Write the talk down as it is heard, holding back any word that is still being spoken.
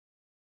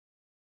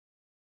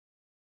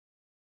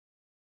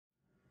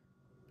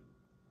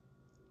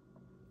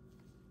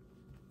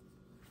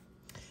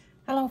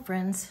Hello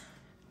friends,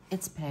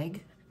 it's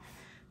Peg.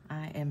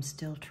 I am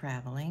still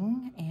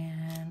traveling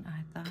and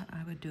I thought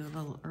I would do a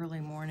little early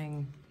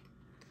morning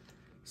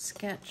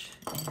sketch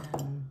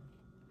and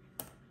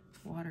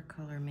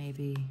watercolor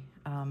maybe.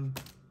 I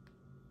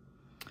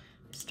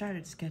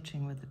started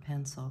sketching with a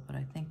pencil, but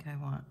I think I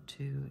want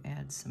to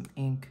add some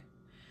ink.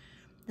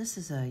 This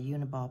is a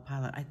Uniball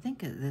palette. I think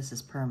this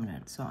is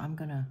permanent, so I'm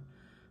gonna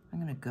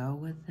go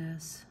with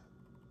this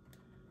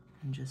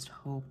and just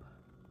hope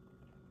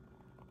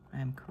I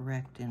am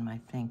correct in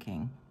my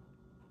thinking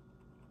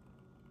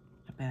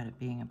about it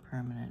being a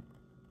permanent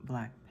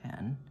black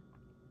pen.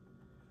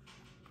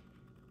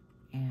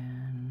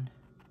 And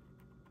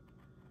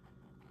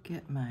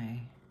get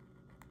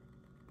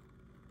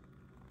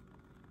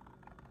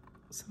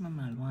some of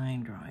my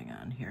line drawing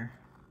on here.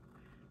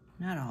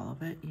 Not all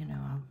of it, you know,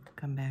 I'll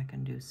come back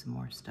and do some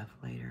more stuff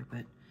later,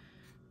 but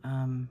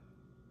kind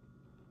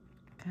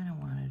of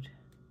wanted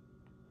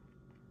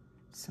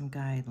some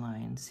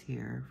guidelines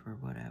here for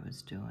what I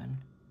was doing.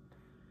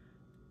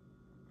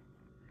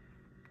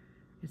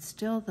 It's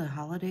still the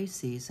holiday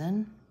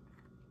season.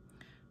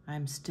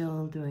 I'm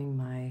still doing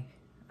my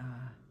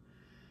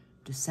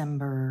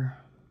December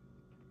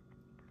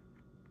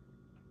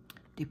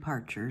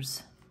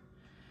departures.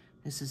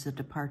 This is a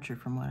departure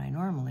from what I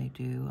normally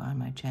do on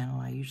my channel.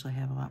 I usually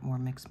have a lot more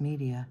mixed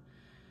media,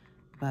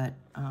 but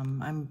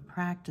I'm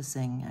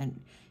practicing.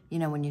 You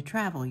know, when you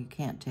travel, you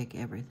can't take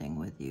everything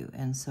with you,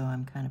 and so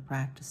I'm kind of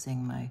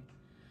practicing my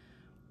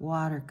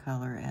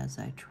watercolor as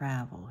I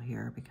travel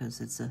here, because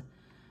it's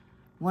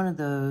one of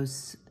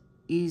those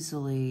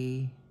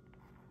easily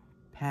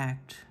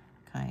packed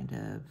kind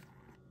of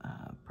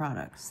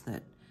products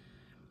that,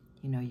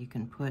 you know, you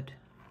can put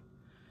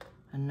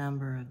a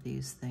number of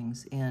these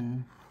things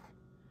in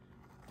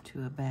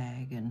to a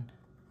bag and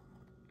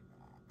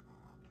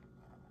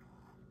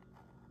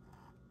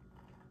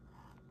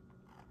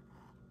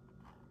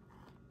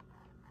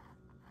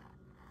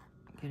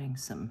getting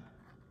some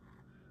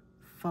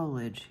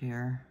foliage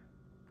here.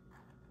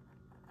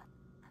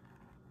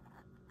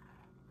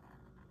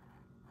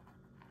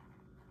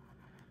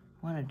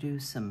 Want to do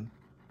some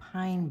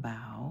pine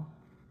bough,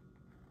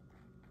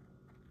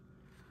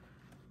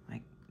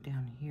 like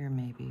down here,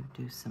 maybe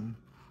do some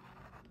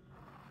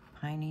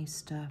piney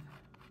stuff.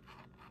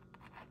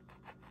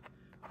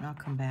 And I'll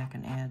come back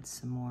and add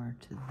some more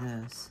to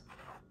this.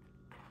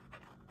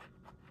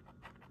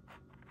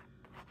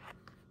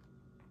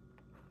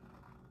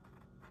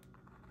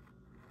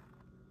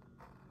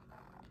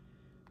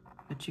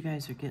 But you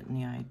guys are getting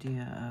the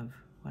idea of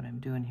what I'm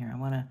doing here. I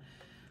want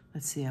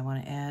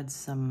to add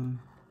some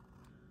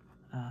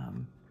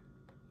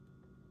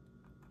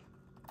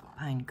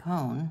pine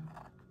cone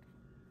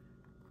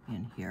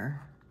in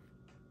here.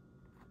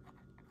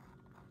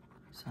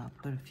 So I'll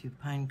put a few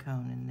pine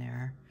cone in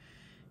there.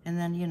 And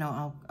then, you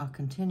know, I'll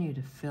continue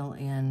to fill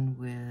in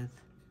with,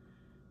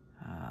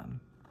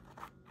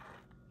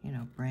 you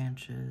know,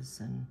 branches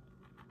and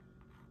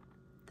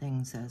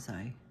things as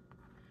I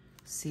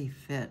see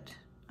fit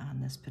on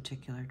this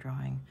particular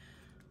drawing.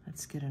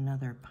 Let's get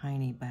another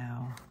piney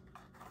bough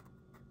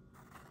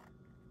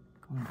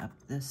going up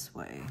this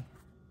way.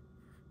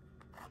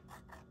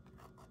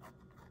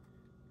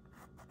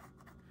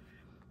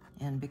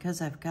 And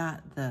because I've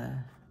got the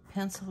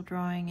pencil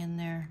drawing in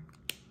there,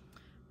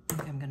 I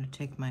think I'm going to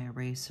take my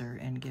eraser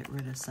and get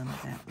rid of some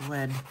of that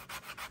lead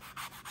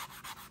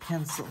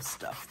pencil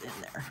stuff in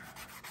there.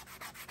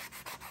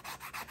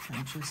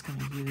 I'm just going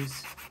to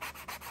use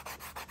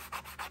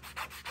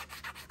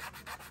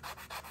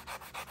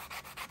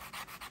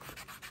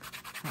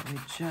what we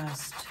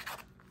just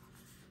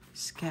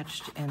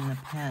sketched in the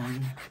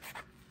pen.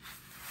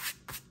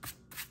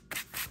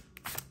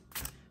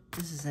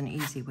 This is an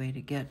easy way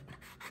to get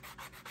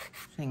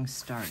things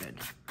started.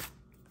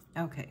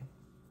 Okay,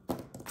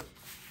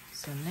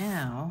 so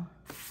now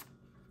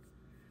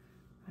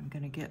I'm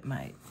going to get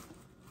my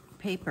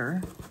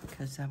paper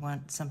because I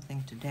want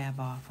something to dab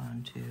off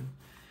onto.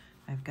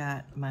 I've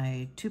got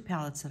my two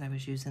palettes that I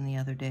was using the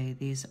other day.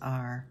 These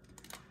are,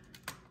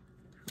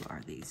 who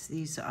are these?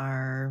 These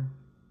are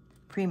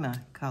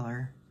Prima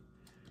color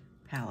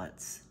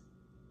palettes,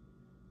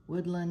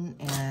 woodland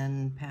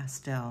and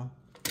pastel.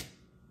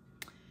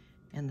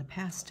 And the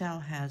pastel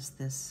has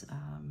this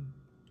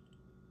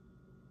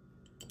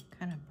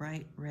kind of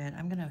bright red.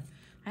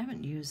 I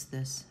haven't used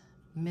this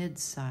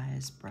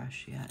mid-size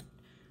brush yet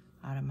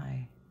out of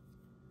my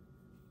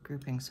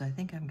grouping, so I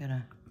think I'm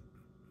gonna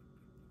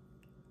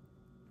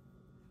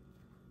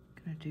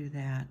do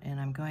that. And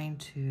I'm going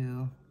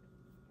to,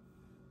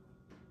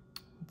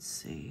 let's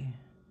see,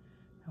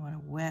 I want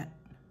to wet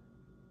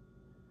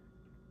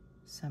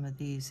some of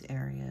these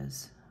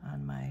areas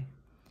on my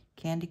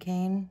candy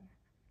cane.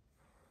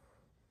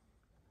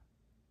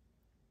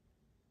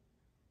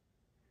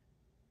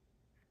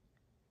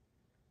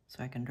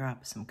 So I can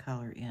drop some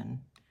color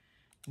in.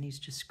 And these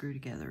just screw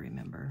together,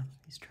 remember.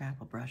 These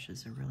travel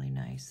brushes are really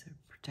nice. They're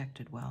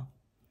protected well.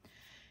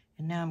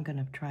 And now I'm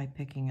gonna try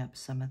picking up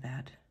some of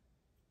that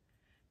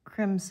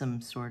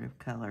crimson sort of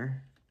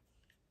color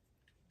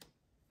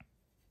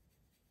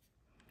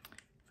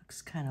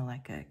Looks kind of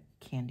like a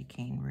candy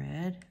cane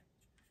red.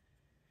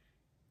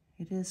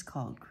 It is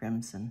called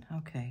crimson.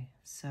 Okay,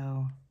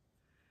 so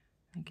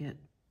I get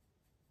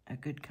a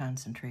good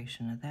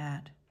concentration of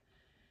that.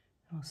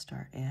 We'll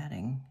start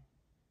adding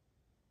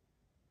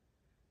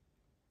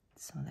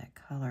some of that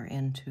color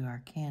into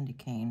our candy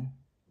cane.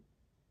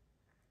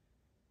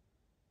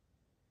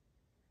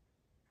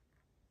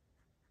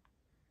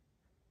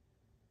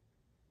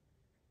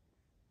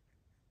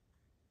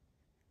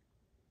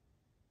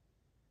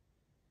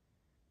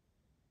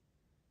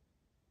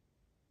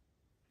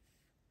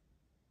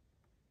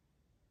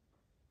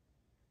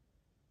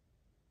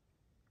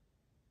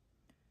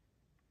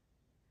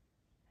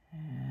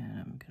 And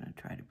I'm going to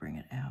try to bring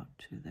it out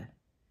to the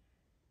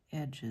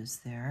edges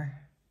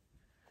there.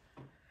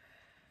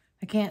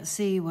 I can't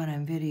see what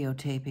I'm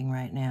videotaping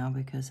right now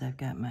because I've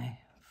got my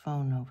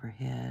phone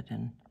overhead,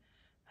 and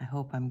I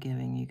hope I'm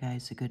giving you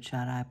guys a good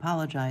shot. I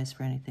apologize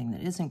for anything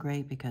that isn't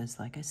great because,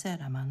 like I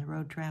said, I'm on the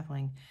road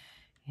traveling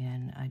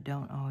and I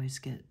don't always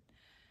get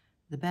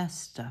the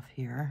best stuff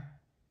here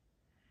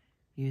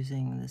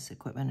using this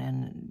equipment.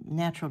 And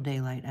natural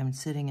daylight, I'm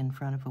sitting in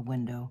front of a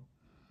window,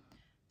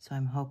 so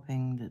I'm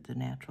hoping that the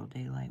natural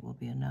daylight will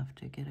be enough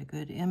to get a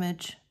good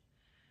image.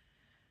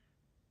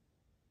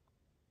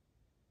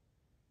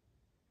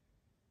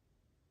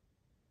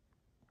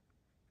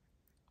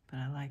 But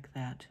I like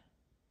that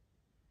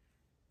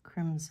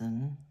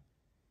crimson.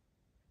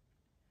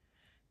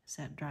 As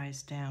that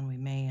dries down, we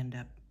may end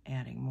up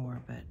adding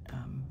more, but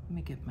let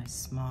me get my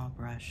small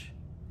brush.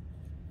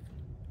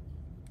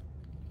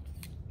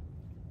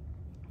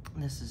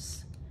 This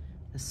is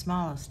the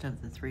smallest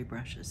of the 3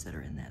 brushes that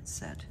are in that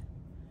set.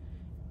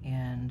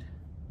 And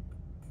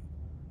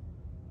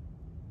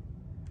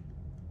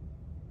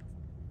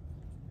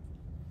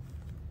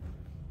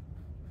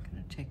I'm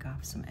going to take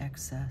off some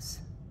excess.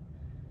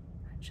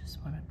 I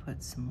just want to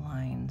put some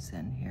lines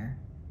in here.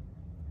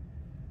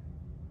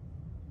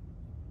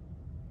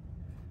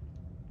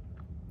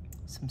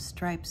 Some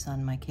stripes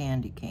on my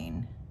candy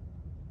cane.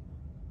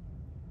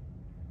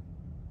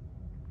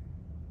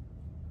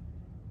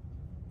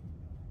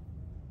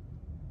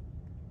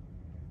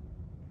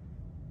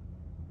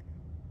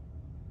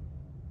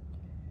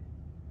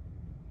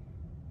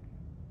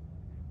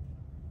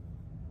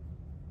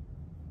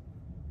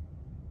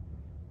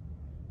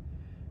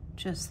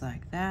 Just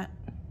like that.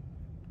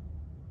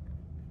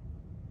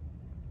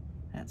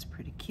 That's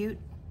pretty cute.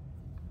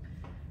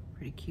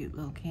 Pretty cute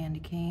little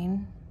candy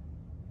cane.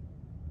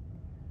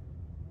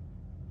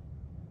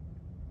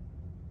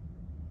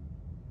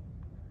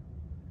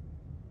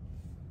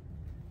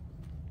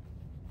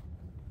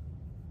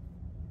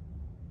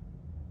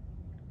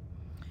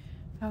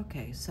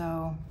 Okay,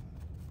 so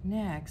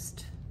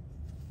next,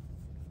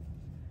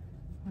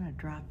 I'm going to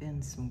drop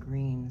in some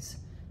greens.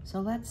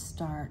 So let's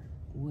start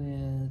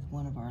with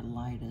one of our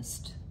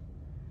lightest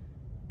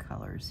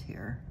colors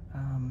here.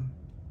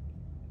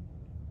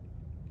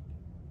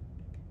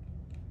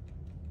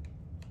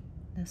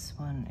 This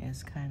one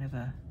is kind of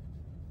a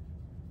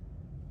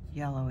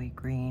yellowy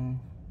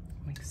green.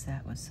 Mix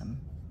that with some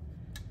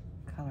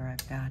color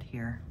I've got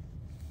here.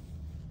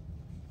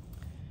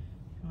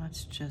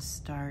 Let's just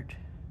start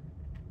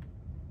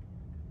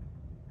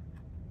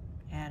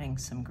adding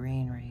some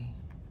greenery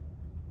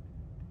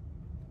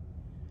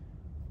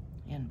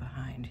in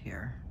behind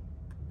here.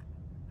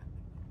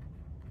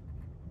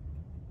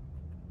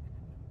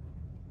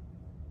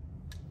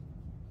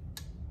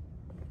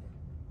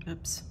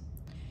 Oops,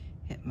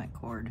 hit my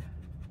cord.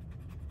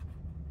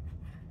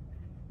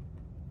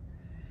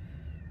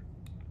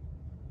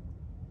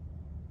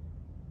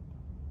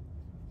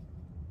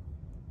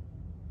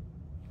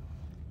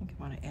 I think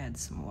I want to add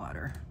some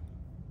water.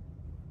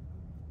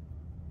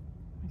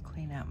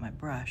 Clean out my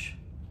brush.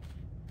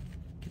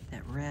 Get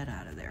that red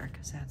out of there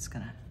because that's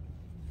gonna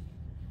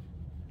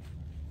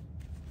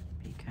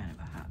be kind of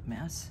a hot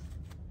mess.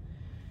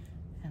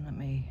 And let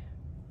me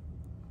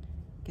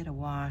get a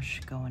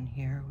wash going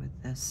here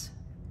with this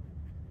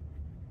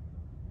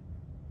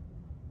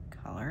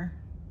color.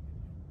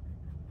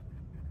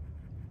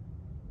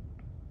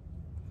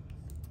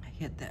 I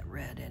hit that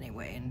red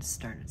anyway and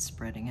started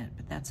spreading it,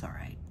 but that's all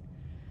right.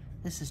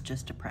 This is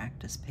just a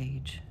practice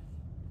page.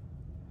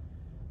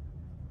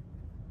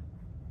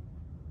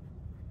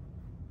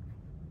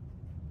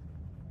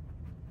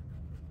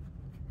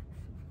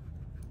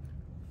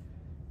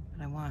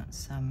 But I want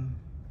some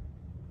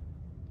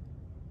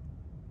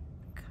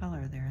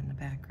color there in the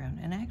background.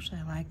 And actually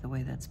I like the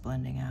way that's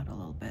blending out a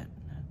little bit.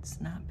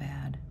 It's not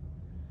bad.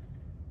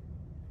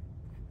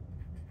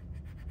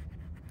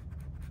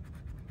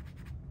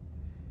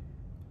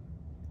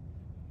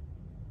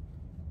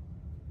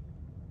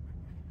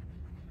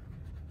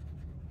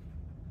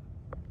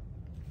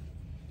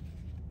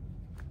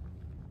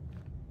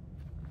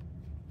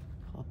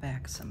 Pull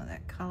back some of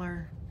that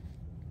color.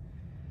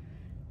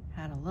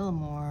 Add a little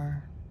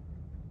more.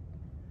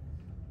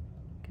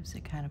 Gives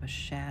it kind of a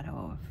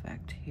shadow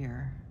effect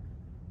here.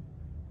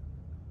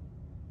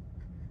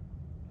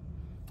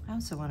 I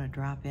also want to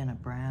drop in a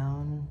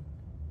brown.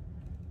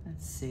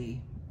 Let's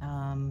see.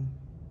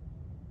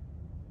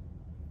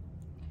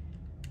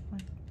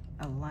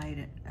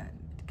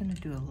 gonna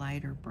do a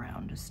lighter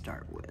brown to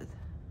start with.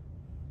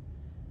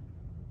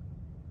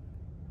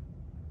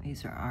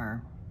 These are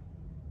our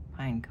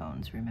pine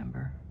cones,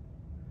 remember?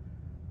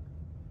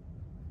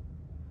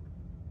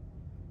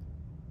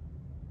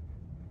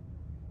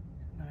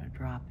 I'm gonna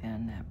drop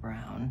in that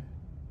brown.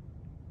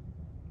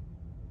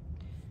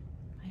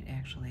 Might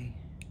actually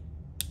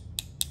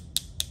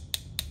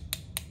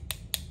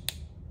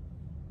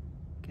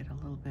get a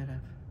little bit of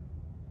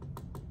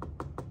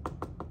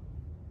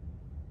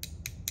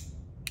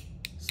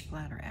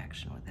splatter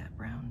action with that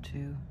brown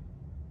too.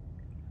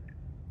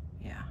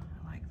 Yeah,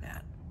 I like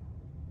that.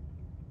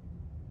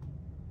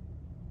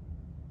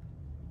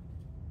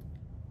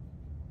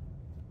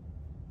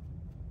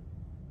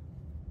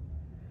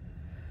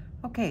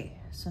 Okay,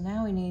 so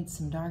now we need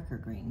some darker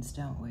greens,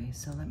 don't we?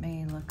 So let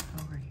me look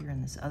over here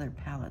in this other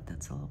palette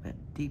that's a little bit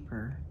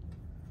deeper.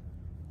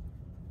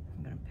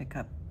 I'm gonna pick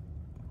up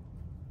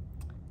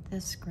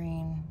this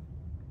green.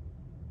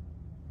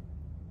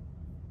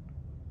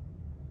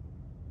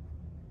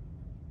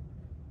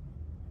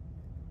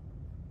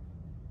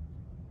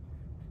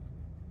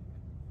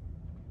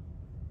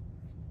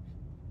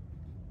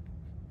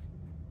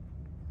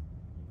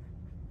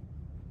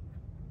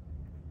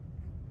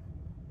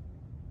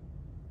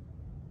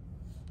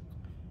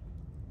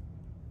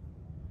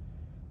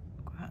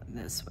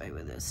 This way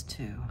with this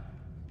too.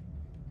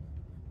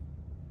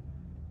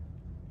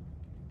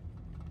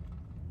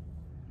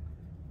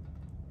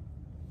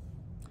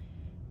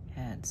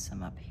 Add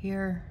some up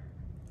here.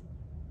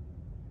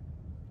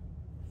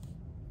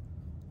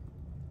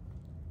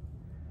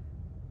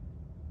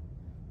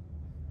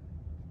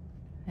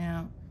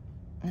 Now,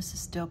 this is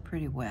still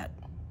pretty wet.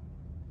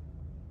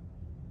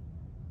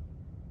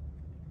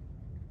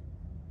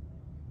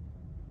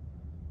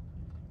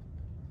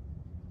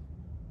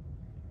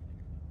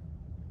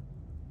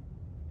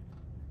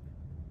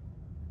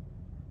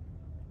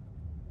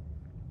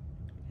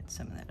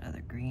 Some of that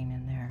other green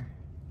in there.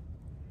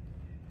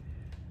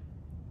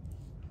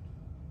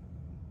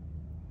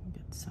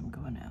 Get some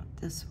going out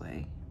this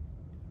way.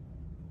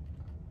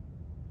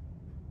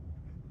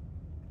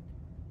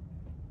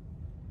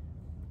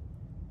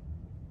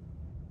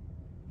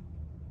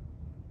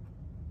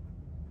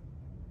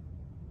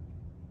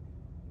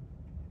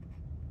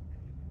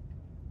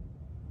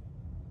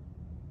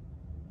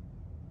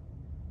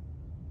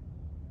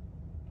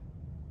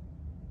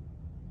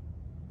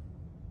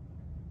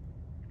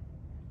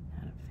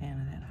 Fan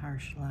of that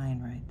harsh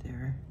line right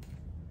there.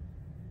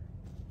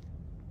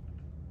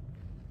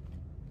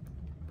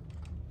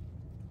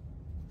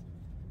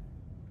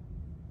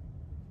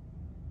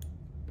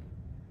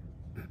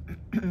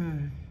 So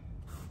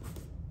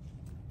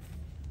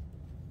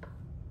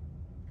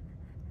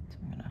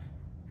I'm gonna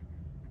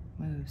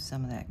move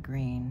some of that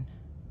green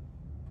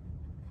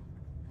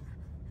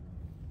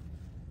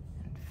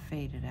and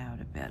fade it out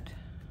a bit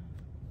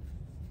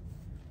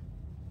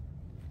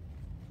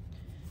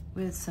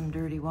with some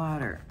dirty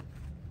water.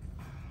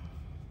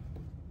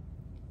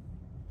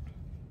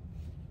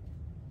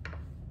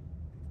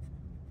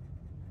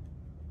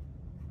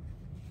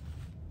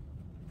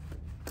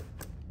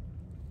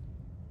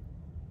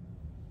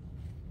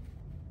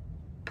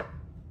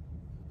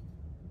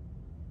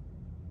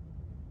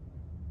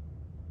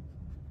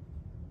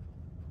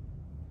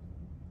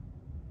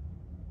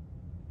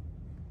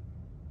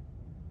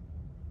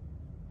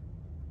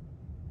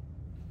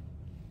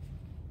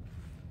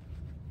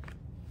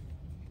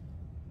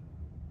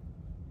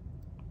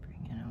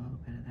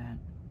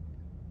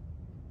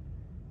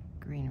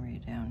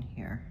 Greenery down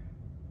here.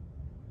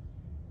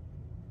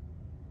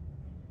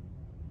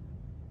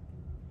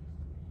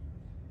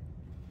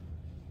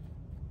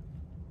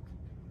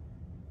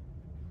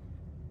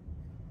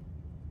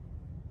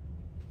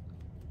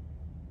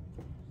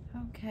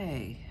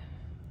 Okay.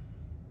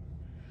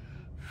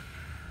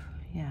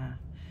 Yeah.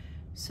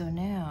 So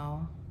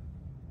now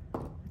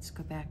let's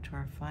go back to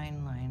our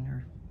fine line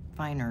or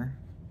finer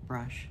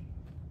brush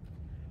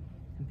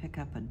and pick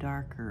up a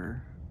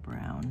darker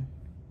brown.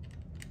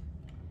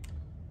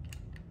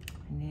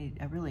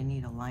 I really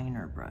need a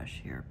liner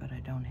brush here, but I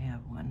don't have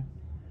one.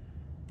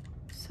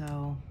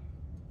 So,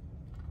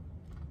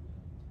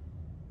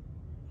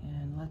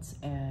 and let's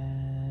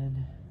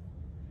add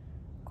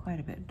quite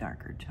a bit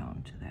darker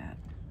tone to that.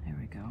 There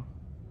we go.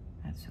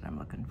 That's what I'm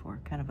looking for.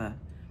 Kind of a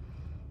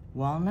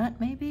walnut,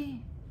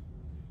 maybe?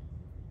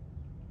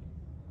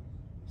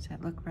 Does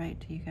that look right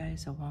to you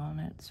guys? A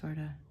walnut, sort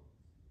of?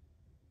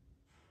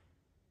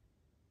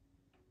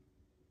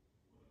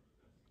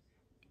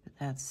 But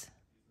that's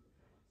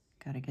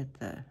got to get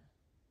the,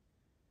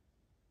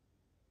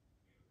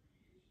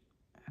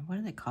 what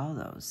do they call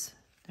those?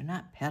 They're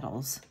not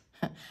petals.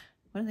 What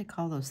do they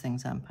call those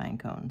things on pine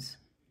cones?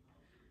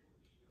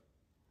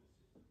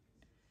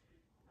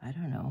 I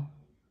don't know.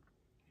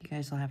 You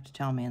guys will have to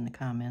tell me in the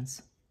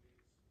comments.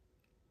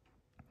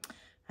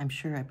 I'm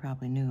sure I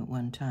probably knew at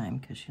one time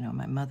because, you know,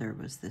 my mother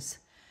was this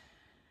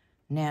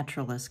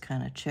naturalist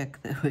kind of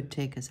chick that would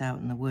take us out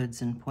in the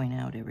woods and point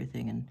out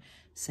everything and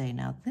say,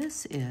 now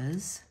this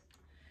is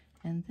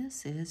And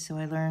this is, so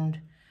I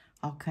learned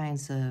all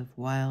kinds of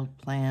wild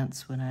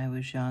plants when I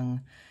was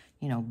young,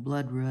 you know,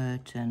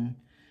 bloodroot and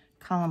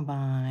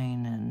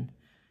columbine and,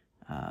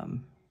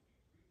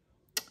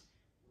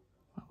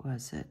 what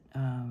was it?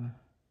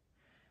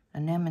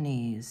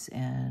 Anemones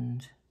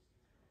and,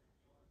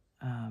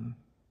 trying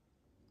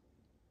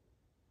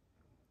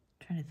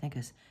to think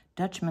of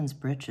Dutchman's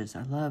breeches.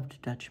 I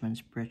loved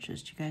Dutchman's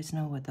breeches. Do you guys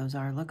know what those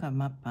are? Look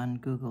them up on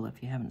Google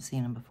if you haven't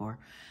seen them before.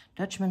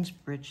 Dutchman's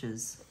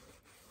breeches.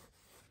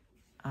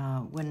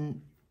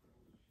 When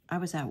I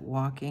was out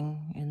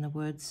walking in the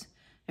woods,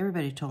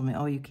 everybody told me,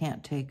 oh, you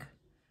can't take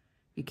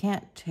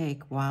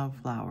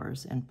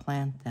wildflowers and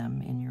plant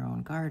them in your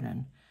own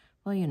garden.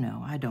 Well, you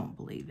know, I don't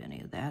believe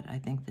any of that. I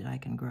think that I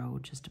can grow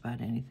just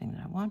about anything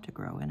that I want to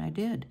grow, and I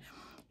did.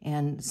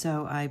 And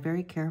so I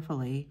very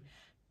carefully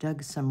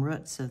dug some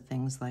roots of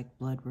things like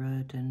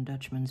bloodroot and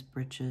Dutchman's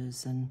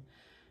breeches and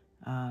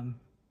a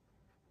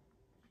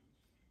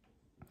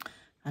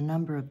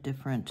number of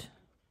different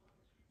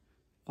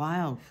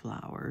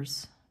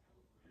wildflowers,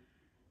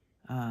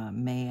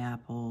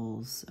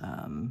 May-apples,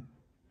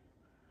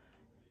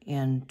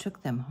 and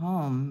took them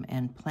home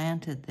and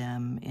planted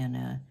them in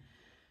a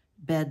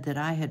bed that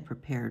I had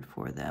prepared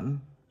for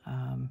them.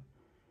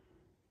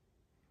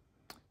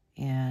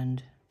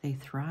 And they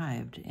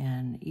thrived,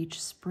 and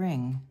each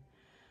spring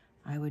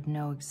I would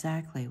know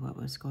exactly what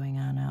was going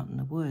on out in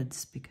the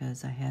woods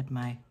because I had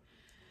my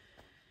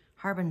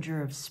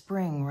harbinger of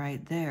spring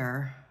right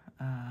there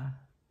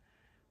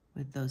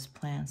with those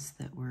plants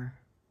that were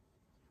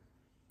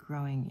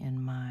growing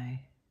in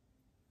my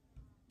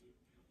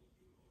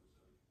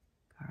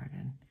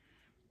garden.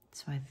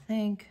 So I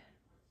think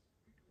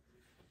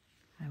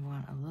I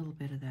want a little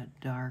bit of that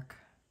dark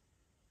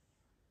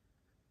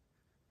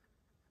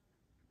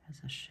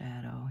as a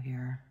shadow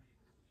here.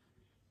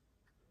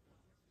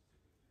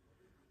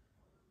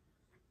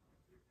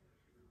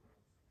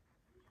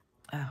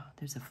 Oh,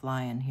 there's a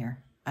fly in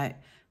here. I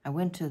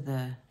went to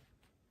the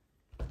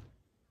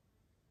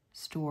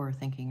store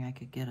thinking I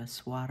could get a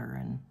swatter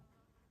and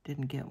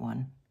didn't get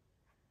one.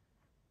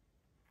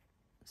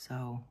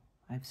 So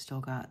I've still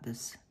got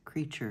this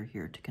creature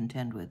here to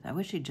contend with. I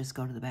wish he'd just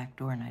go to the back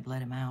door and I'd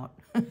let him out.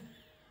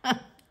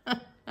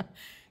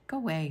 Go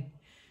away.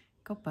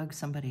 Go bug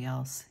somebody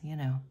else, you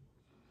know.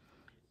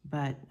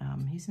 But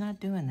he's not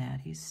doing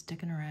that. He's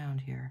sticking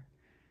around here.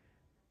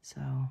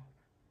 So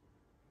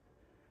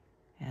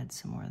add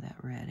some more of that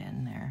red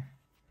in there.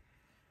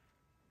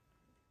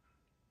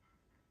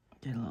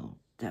 Get a little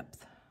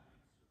depth.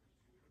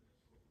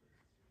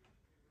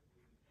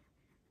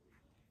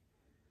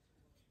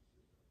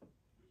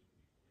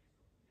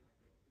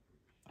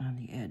 On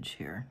the edge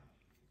here.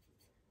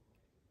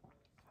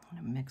 I'm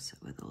gonna mix it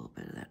with a little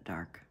bit of that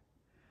dark.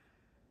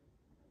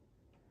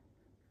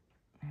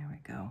 There we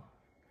go.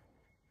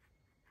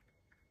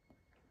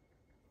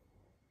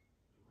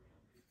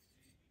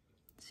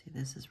 See,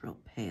 this is real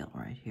pale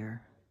right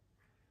here.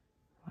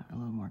 I want a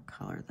little more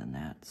color than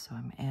that, so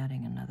I'm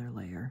adding another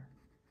layer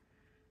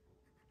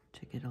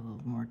to get a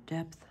little more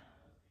depth.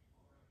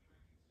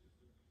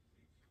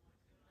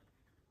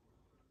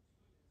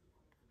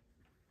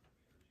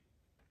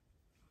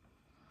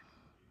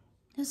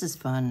 This is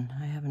fun.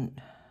 I haven't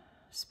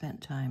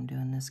spent time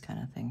doing this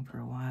kind of thing for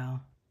a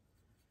while.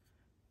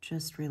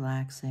 Just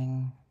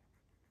relaxing,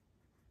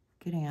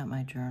 getting out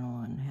my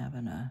journal and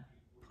having a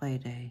play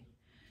day.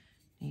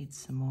 Need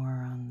some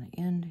more on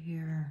the end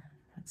here.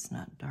 That's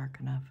not dark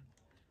enough.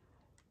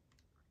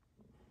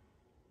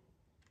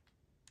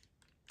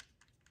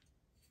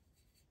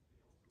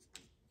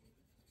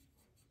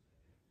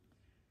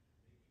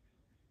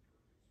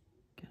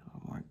 Get a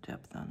little more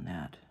depth on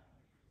that.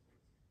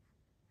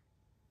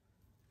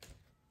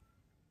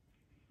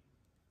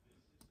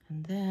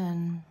 And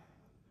then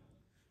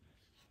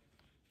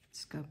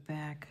let's go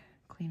back,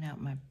 clean out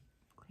my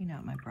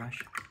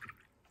brush.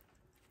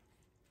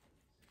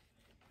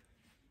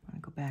 I'm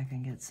gonna go back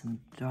and get some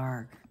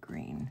dark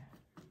green,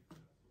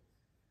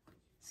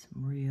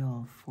 some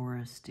real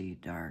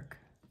foresty dark.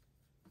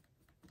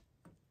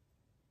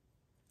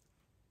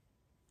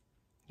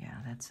 Yeah,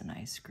 that's a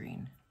nice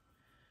green.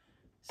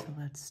 So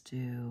let's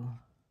do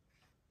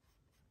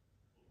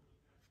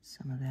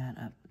some of that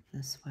up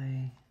this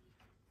way.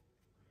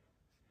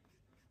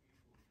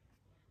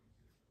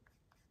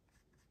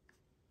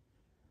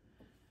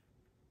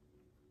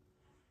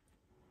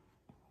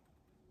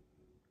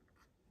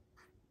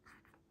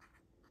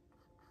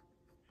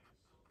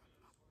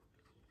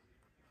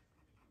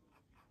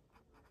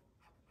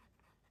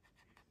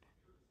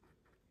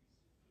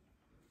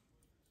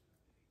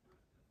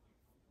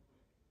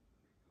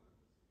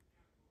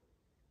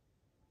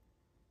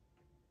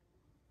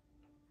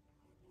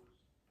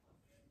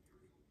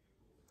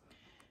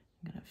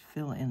 I'm going to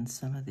fill in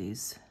some of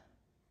these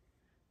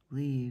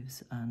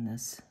leaves on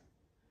this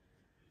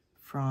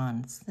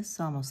frond. This is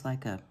almost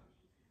like a,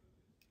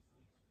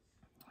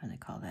 what do they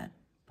call that?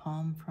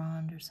 Palm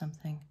frond or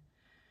something?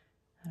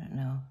 I don't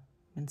know.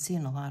 I've been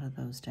seeing a lot of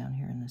those down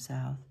here in the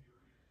south.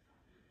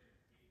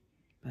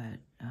 But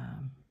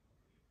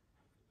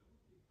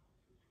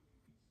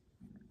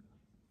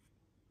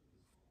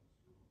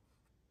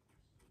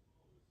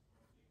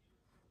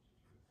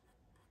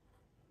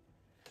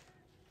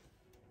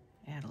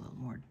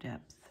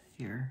depth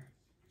here.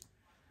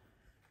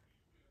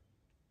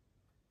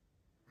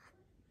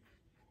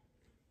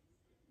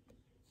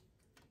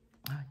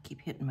 Oh, I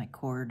keep hitting my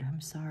cord.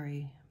 I'm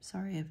sorry. I'm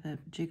sorry if it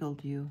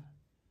jiggled you.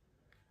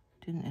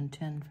 Didn't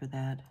intend for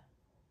that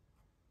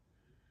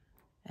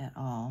at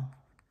all.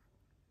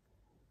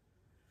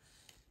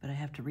 But I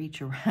have to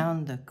reach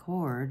around the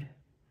cord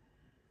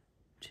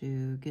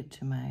to get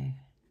to my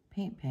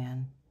paint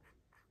pan.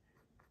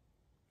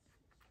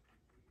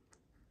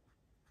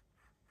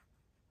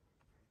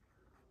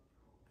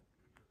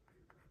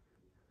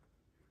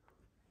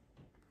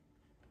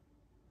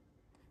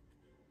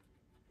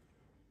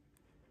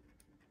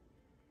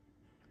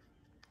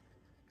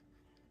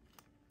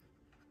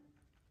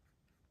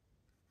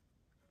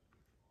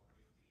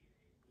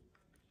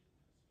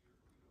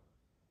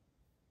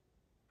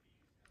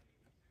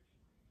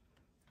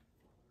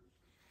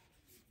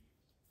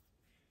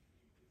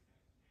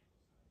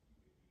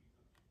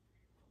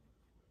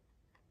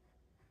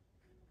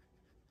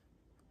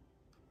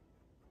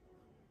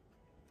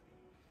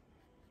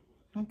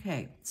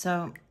 Okay,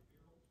 so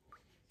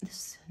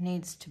this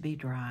needs to be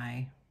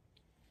dry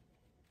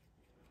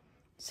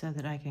so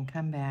that I can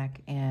come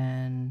back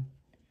and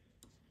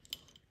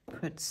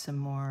put some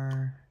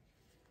more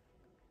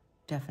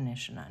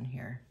definition on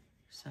here.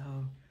 So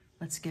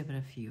let's give it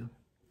a few.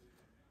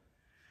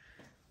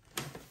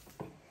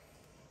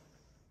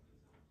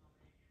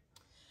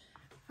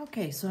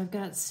 Okay, so I've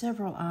got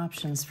several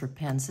options for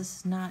pens. This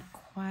is not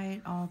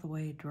quite all the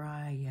way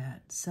dry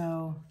yet,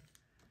 so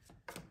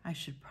I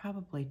should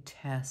probably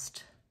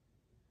test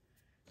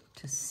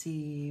to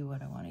see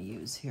what I want to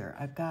use here.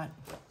 I've got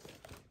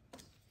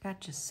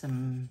just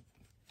some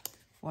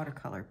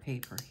watercolor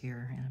paper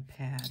here and a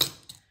pad.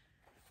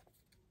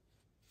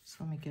 So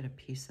let me get a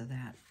piece of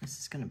that. This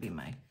is going to be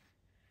my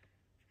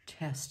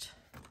test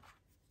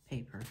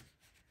paper.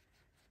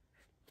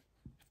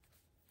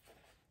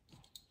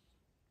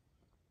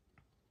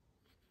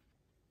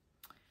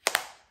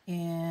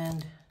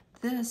 And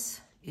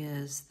this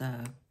is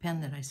the pen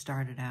that I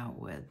started out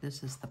with.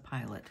 This is the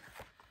Pilot.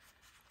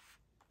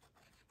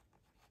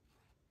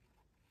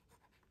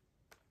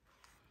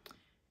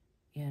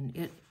 And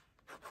it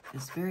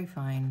is very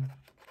fine,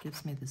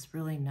 gives me this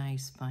really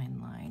nice fine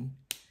line.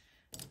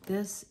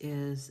 This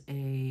is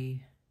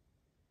a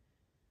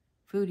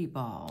Foodie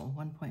Ball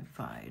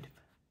 1.5.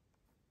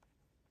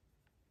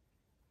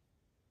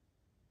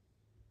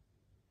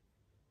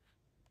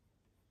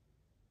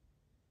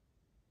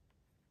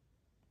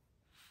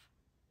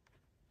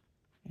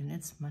 And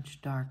it's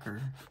much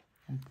darker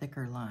and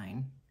thicker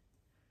line.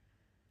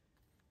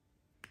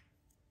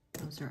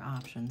 Those are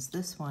options.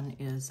 This one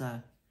is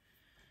a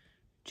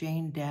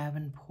Jane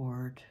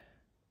Davenport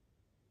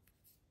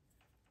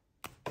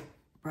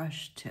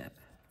brush tip.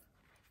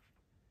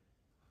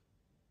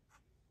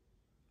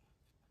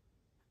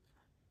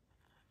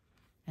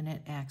 And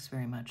it acts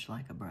very much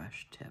like a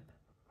brush tip.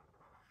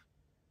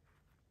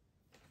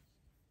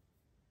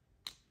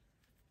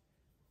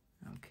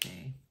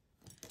 Okay.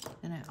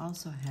 Then I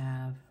also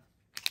have,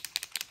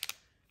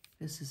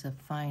 this is a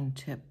fine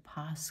tip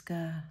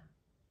Posca. I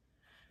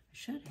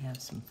should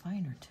have some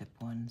finer tip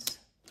ones.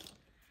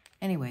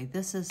 Anyway,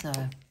 this is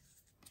a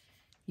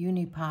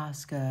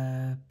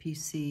Uniposca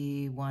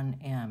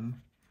PC1M.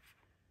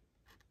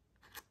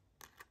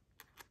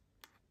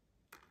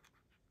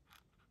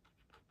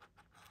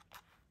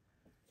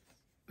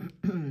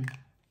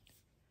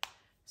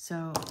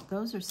 So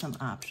those are some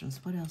options.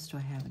 What else do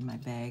I have in my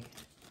bag?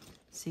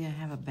 See, I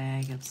have a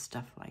bag of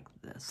stuff like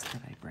this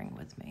that I bring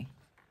with me.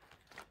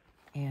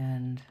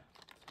 And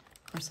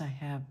of course I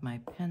have my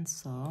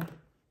pencil.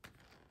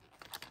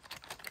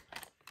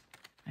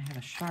 I have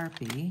a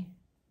Sharpie.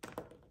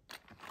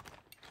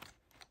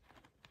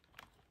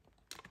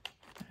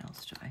 What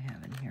else do I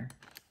have in here?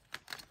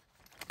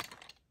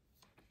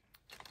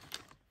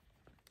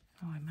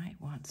 Oh, I might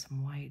want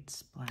some white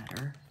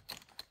splatter.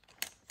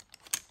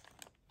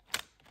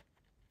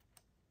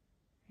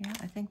 Yeah,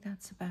 I think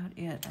that's about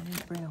it. I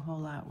didn't bring a whole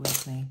lot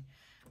with me.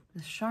 The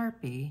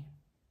Sharpie,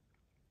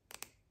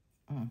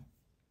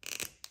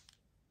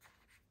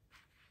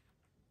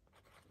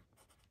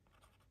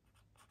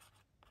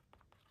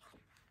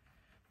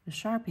 the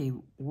Sharpie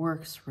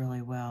works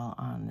really well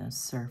on this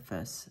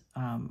surface,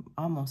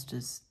 almost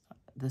as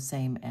the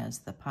same as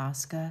the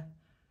Posca.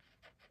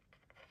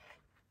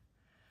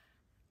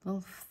 A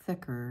little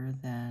thicker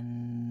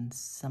than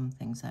some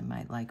things I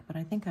might like, but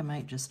I think I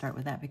might just start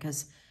with that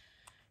because,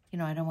 you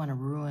know, I don't want to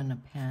ruin a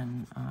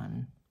pen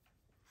on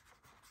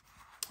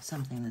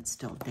something that's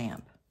still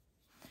damp.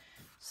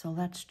 So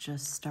let's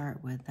just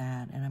start with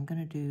that, and I'm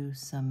going to do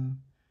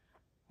some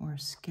more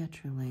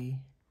sketcherly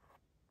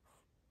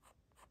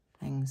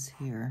things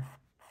here.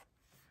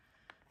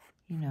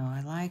 You know,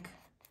 I like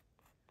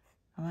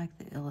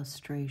the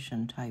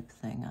illustration type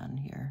thing on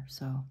here,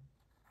 so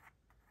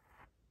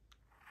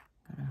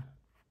I'm going to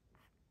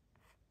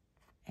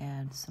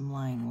add some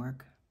line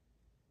work.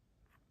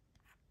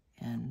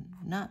 And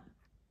not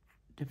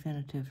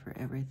definitive for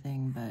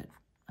everything, but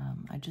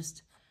I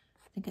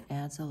think it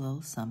adds a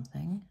little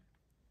something.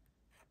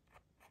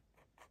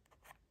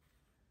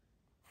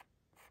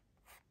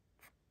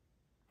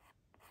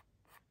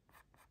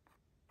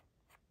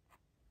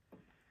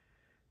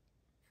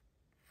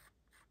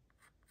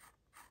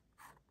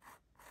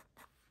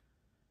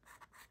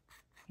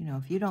 You know,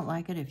 if you don't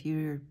like it, if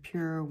you're a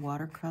pure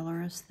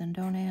watercolorist, then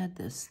don't add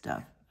this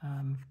stuff.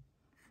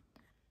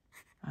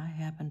 I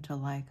happen to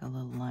like a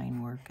little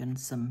line work and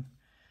some,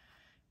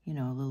 you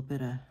know, a little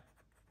bit of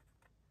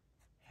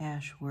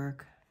hash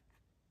work.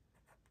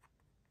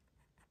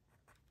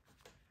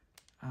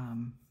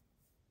 To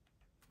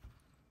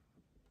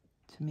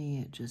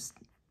me, it just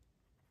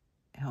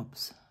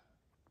helps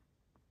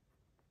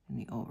in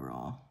the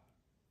overall.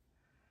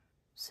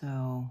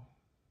 So,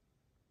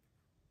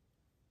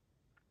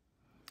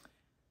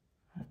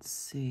 let's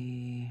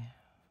see,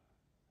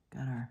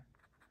 got our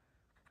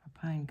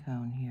pine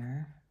cone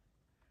here.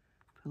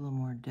 Put a little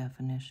more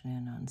definition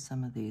in on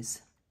some of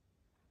these,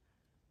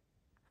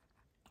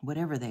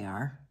 whatever they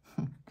are,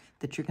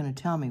 that you're going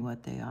to tell me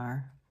what they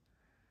are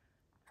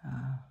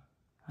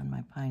on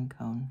my pine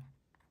cone.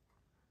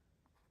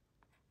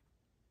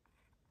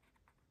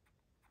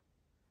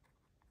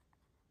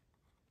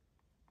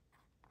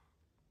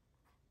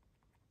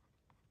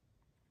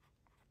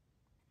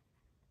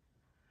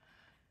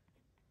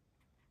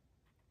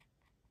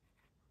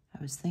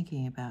 I was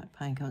thinking about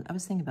pine cones. I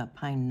was thinking about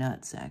pine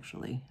nuts,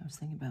 actually. I was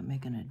thinking about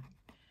making a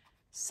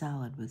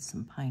salad with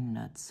some pine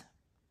nuts.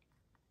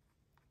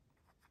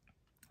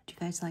 Do you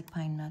guys like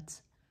pine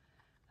nuts?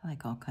 I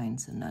like all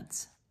kinds of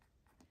nuts.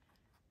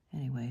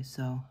 Anyway,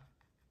 so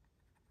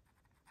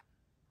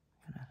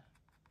I'm gonna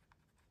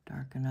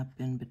darken up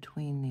in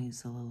between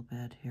these a little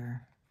bit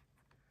here.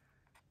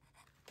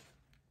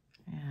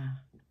 Yeah.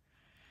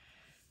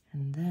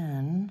 And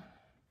then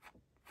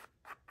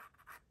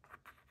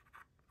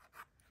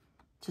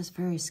just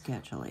very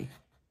sketchily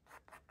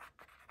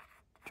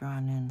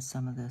drawing in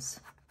some of this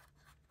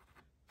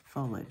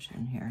foliage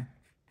in here.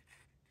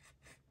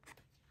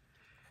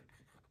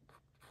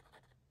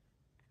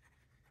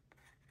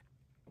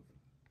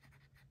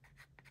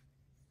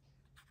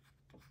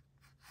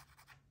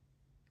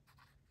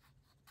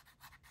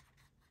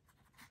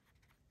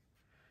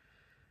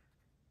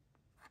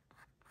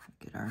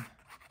 Get our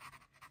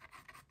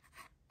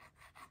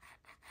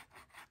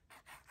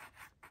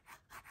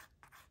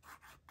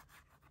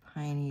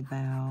piney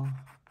bough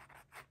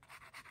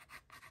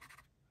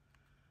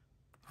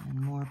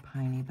and more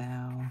piney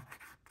bough.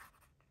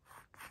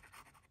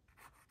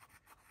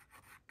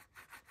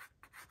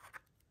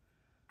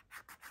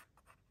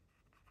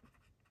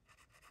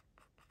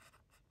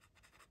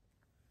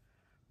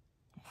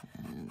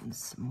 And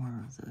some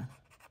more of the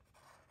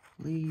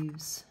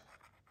leaves.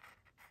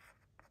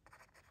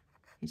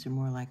 These are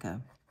more like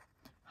a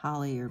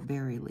holly or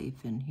berry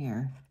leaf in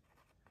here.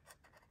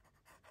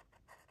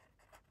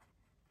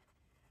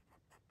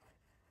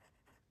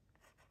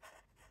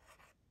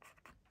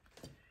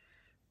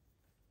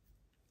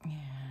 And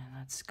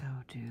let's go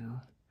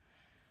do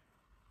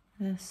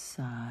this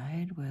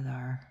side with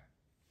our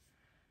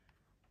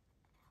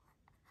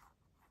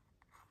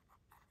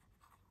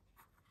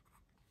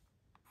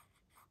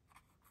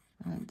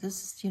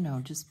this is, you know,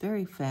 just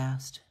very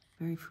fast,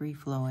 very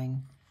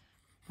free-flowing.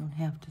 Don't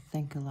have to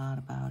think a lot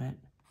about it.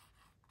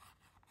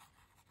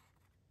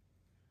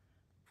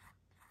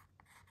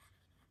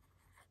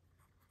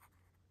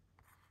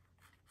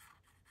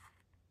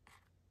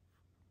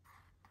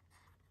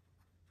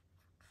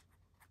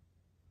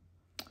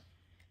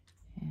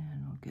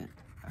 And we'll get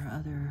our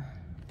other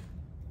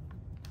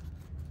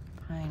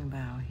pine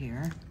bough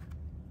here.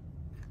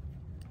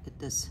 Get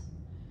this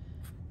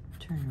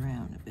turned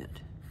around a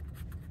bit.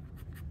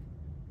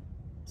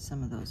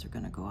 Some of those are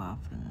going to go off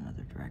in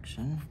another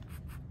direction.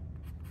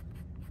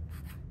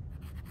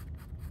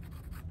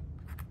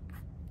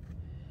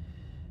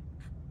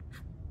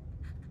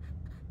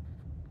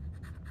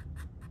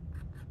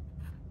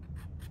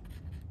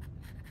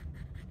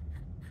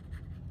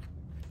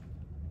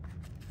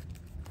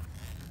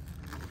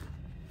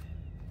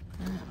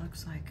 And it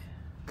looks like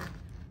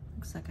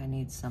I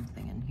need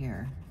something in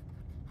here.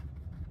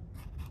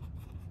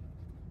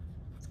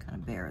 It's kind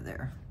of bare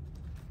there.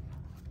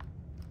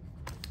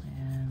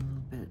 And a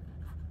little bit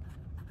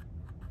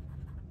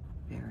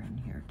bare in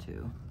here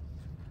too.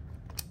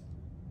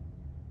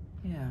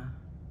 Yeah,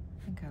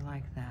 I think I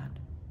like that.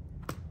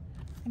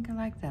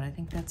 I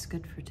think that's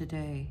good for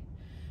today.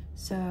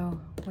 So,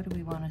 what do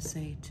we want to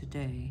say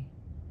today?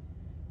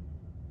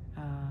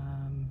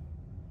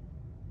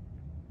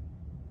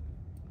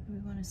 What do we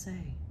want to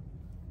say?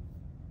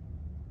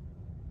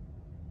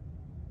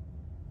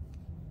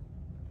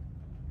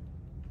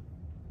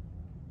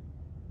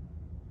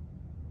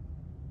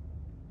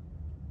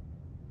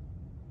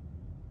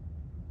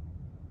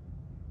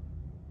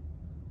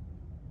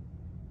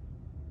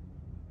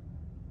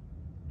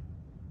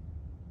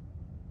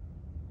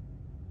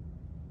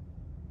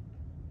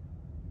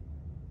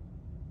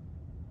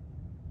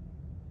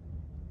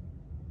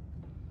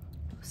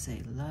 We'll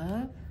say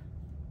love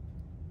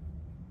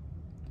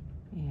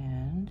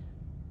and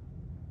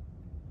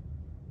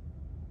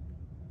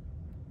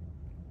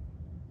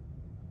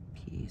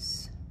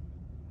peace.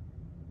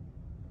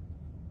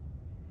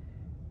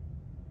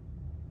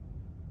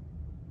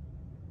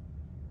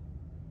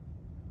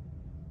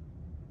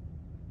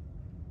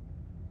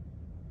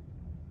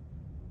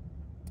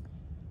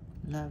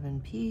 love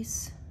and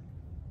peace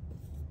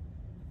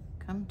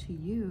come to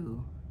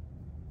you.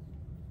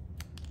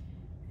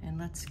 And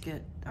let's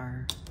get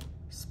our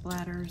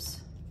splatters.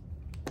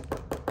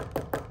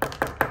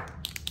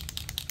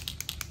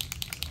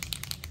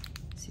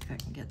 See if I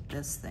can get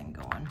this thing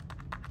going.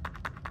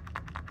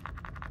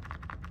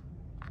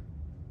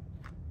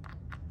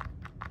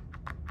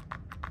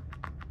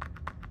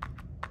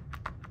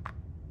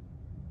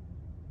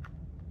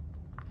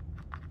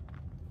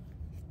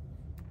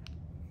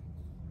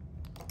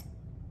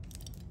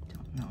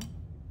 Don't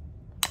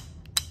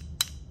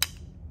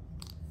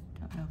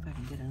know if I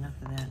can get enough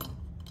of that. Do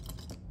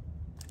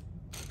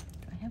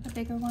I have a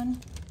bigger one?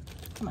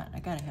 Come on, I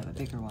gotta have a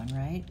bigger one,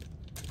 right?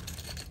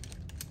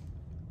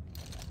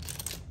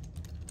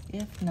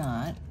 If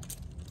not,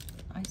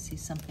 I see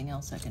something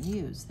else I can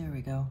use. There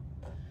we go.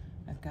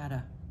 I've got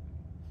a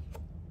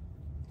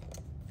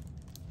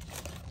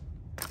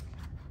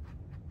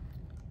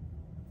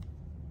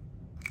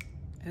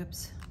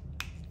oops.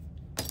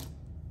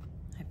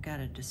 I've got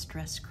a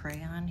distress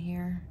crayon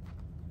here.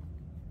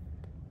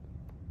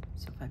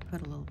 So if I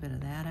put a little bit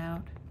of that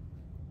out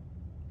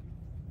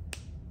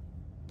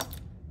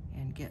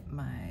and get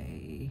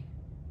my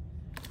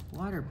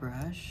water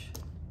brush,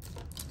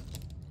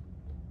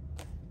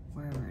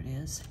 wherever it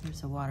is,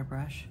 here's a water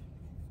brush,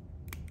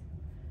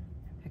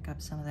 pick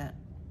up some of that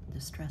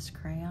distress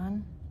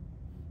crayon.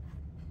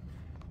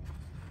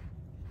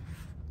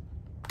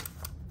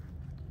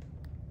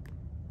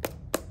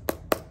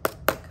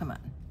 Come on.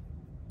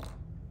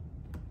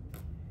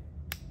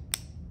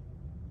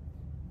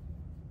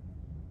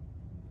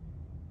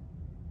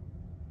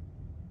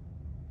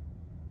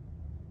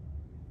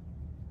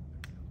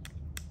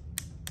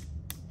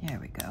 There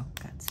we go,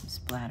 got some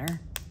splatter.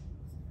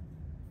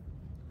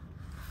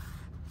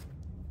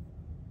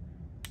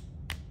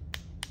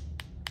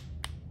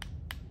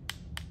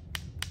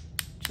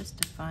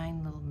 Just a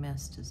fine little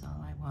mist is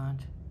all I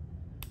want.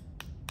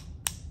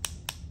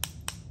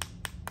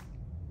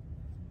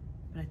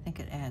 But I think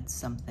it adds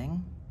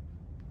something.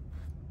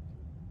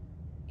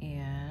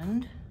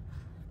 And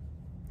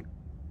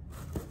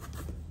get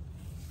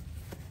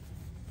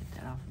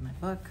that off of my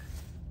book.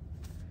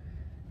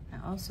 I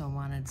also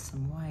wanted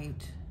some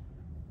white.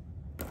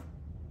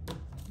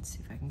 Let's see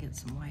if I can get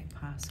some white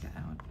Posca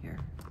out here.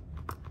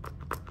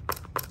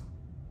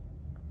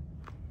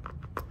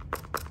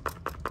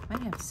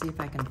 Might have to see if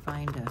I can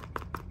find a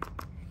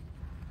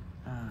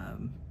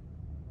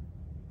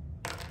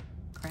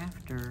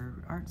craft or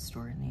art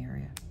store in the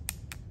area.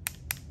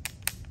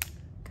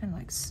 Kind of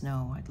like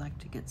snow. I'd like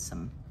to get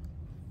some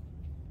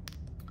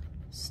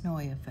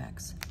snowy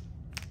effects.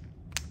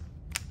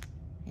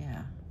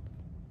 Yeah.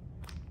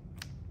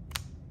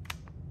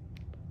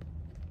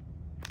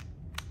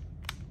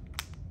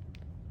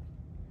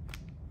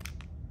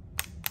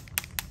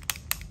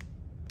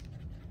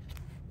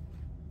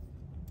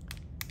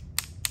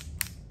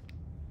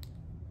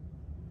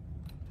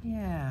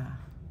 Yeah,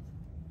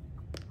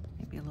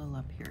 maybe a little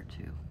up here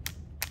too.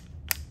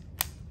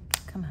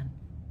 Come on.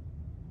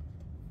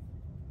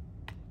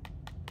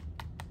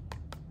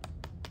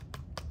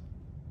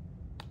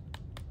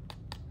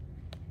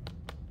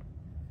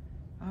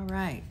 All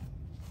right.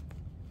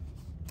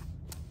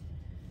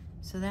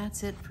 So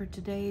that's it for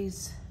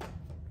today's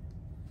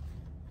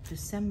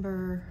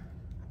December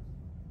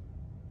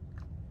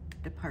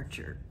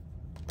departure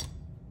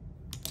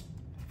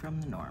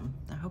from the norm.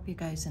 I hope you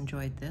guys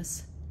enjoyed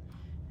this.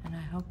 And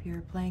I hope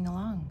you're playing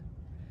along.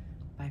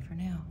 Bye for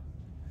now.